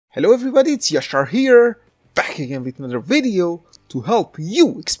Hello everybody, it's Yashar here, back again with another video to help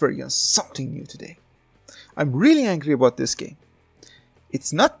you experience something new today. I'm really angry about this game.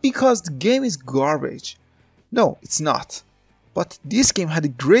 It's not because the game is garbage. No, it's not. But this game had a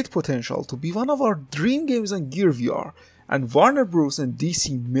great potential to be one of our dream games on Gear VR, and Warner Bros. And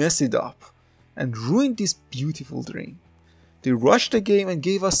DC messed it up and ruined this beautiful dream. They rushed the game and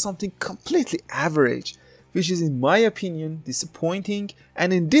gave us something completely average, which is in my opinion disappointing,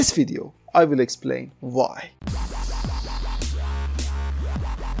 and in this video I will explain why.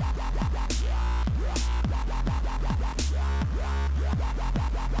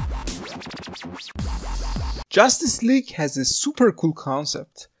 Justice League has a super cool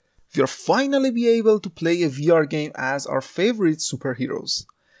concept. We are finally be able to play a VR game as our favorite superheroes.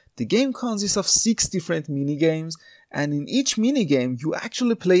 The game consists of 6 different minigames, and in each minigame you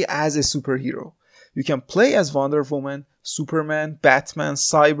actually play as a superhero. You can play as Wonder Woman, Superman, Batman,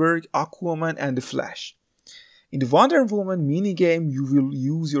 Cyborg, Aquaman, and the Flash. In the Wonder Woman minigame, you will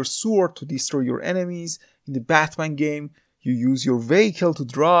use your sword to destroy your enemies. In the Batman game, you use your vehicle to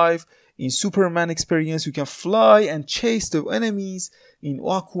drive. In Superman experience, you can fly and chase the enemies. In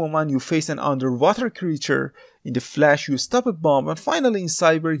Aquaman, you face an underwater creature. In the Flash, you stop a bomb. And finally, in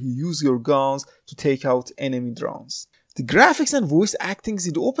Cyborg, you use your guns to take out enemy drones. The graphics and voice actings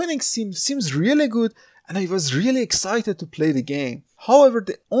in the opening seems really good, and I was really excited to play the game. However,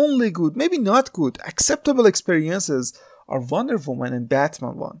 the only good, maybe not good, acceptable experiences are Wonder Woman and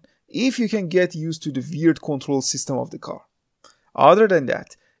Batman one, if you can get used to the weird control system of the car. Other than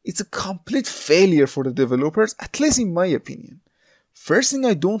that, it's a complete failure for the developers, at least in my opinion. First thing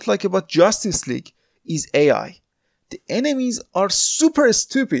I don't like about Justice League is AI. The enemies are super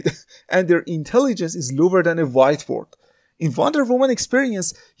stupid and their intelligence is lower than a whiteboard. In Wonder Woman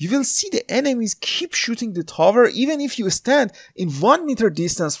experience, you will see the enemies keep shooting the tower even if you stand in 1 meter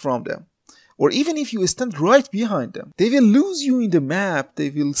distance from them. Or even if you stand right behind them. They will lose you in the map, they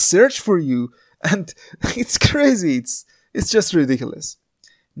will search for you, and it's crazy, it's just ridiculous.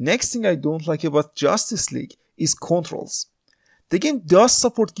 Next thing I don't like about Justice League is controls. The game does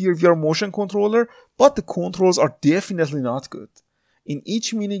support Gear VR motion controller, but the controls are definitely not good. In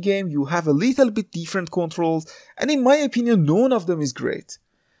each minigame you have a little bit different controls, and in my opinion none of them is great.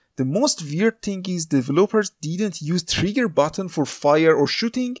 The most weird thing is developers didn't use trigger button for fire or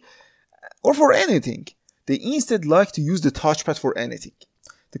shooting, or for anything. They instead like to use the touchpad for anything.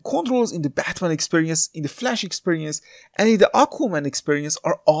 The controls in the Batman experience, in the Flash experience, and in the Aquaman experience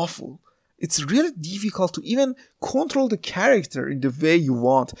are awful. It's really difficult to even control the character in the way you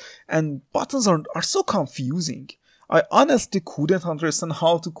want, and buttons are so confusing. I honestly couldn't understand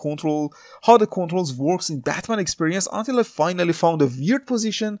how the controls works in Batman experience until I finally found a weird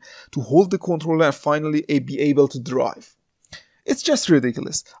position to hold the controller and finally be able to drive. It's just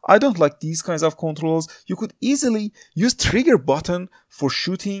ridiculous. I don't like these kinds of controls. You could easily use trigger button for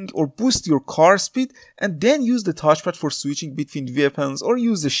shooting or boost your car speed and then use the touchpad for switching between weapons or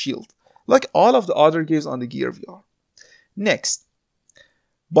use the shield, like all of the other games on the Gear VR. Next,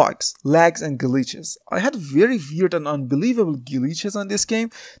 bugs, lags, and glitches. I had very weird and unbelievable glitches on this game.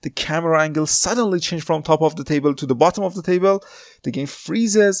 The camera angle suddenly changed from top of the table to the bottom of the table. The game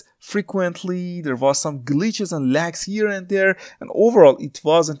freezes frequently. There was some glitches and lags here and there, and overall it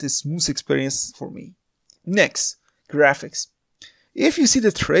wasn't a smooth experience for me. Next, graphics. If you see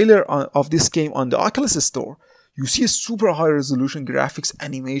the trailer of this game on the Oculus store, you see a super high resolution graphics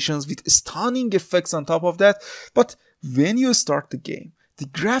animations with stunning effects on top of that, but when you start the game, the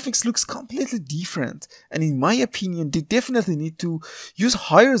graphics looks completely different, and in my opinion they definitely need to use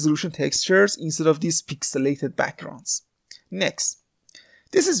high resolution textures instead of these pixelated backgrounds. Next,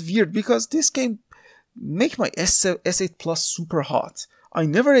 this is weird because this game make my S8 Plus super hot. I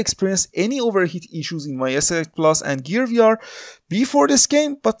never experienced any overheat issues in my S8 Plus and Gear VR before this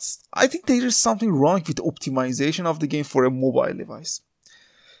game, but I think there is something wrong with the optimization of the game for a mobile device.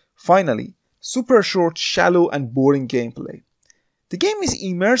 Finally, super short, shallow, and boring gameplay. The game is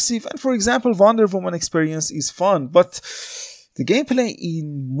immersive, and for example Wonder Woman experience is fun, but the gameplay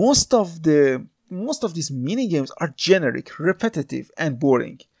in most of these minigames are generic, repetitive, and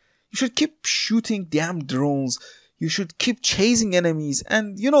boring. You should keep shooting damn drones, you should keep chasing enemies,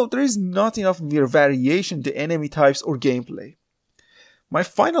 and there is not enough variation in the enemy types or gameplay. My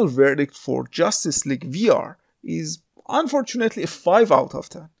final verdict for Justice League VR is unfortunately a 5 out of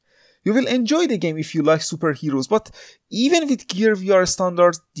 10. You will enjoy the game if you like superheroes, but even with Gear VR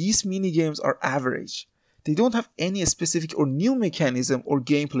standards, these minigames are average. They don't have any specific or new mechanism or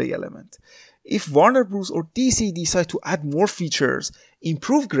gameplay element. If Warner Bros. Or DC decide to add more features,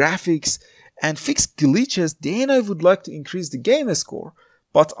 improve graphics, and fix glitches, then I would like to increase the game score.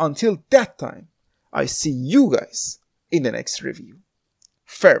 But until that time, I see you guys in the next review.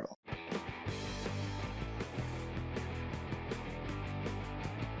 Farewell.